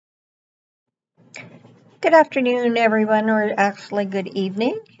Good afternoon, everyone, or actually good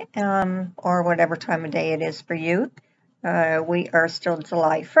evening, or whatever time of day it is for you. We are still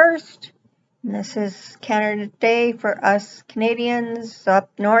July 1st, and this is Canada Day for us Canadians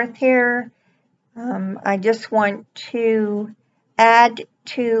up north here. I just want to add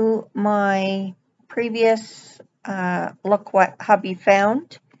to my previous Look What Hubby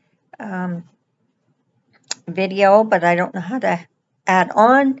Found video, but I don't know how to add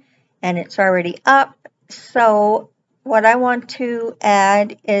on, and it's already up. So what I want to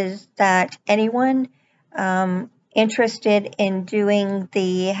add is that anyone interested in doing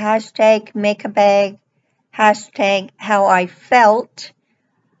the hashtag make a bag, hashtag how I felt,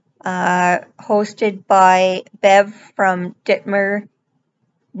 hosted by Bev from Dittmer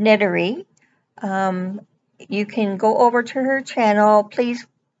Knittery, you can go over to her channel, please,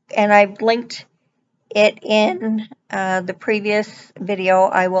 and I've linked it in the previous video.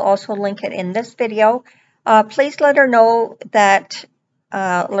 I will also link it in this video. Please let her know that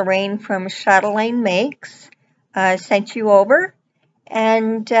Lorraine from Chatelaine Makes sent you over,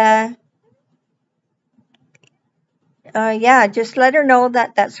 and yeah, just let her know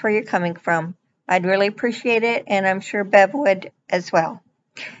that that's where you're coming from. I'd really appreciate it, and I'm sure Bev would as well.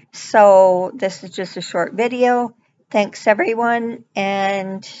 So this is just a short video. Thanks everyone,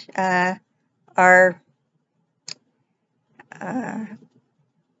 and our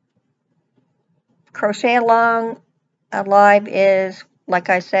Crochet Along live is, like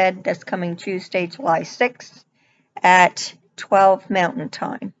I said, this coming Tuesday, July 6th at 12 Mountain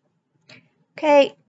Time. Okay.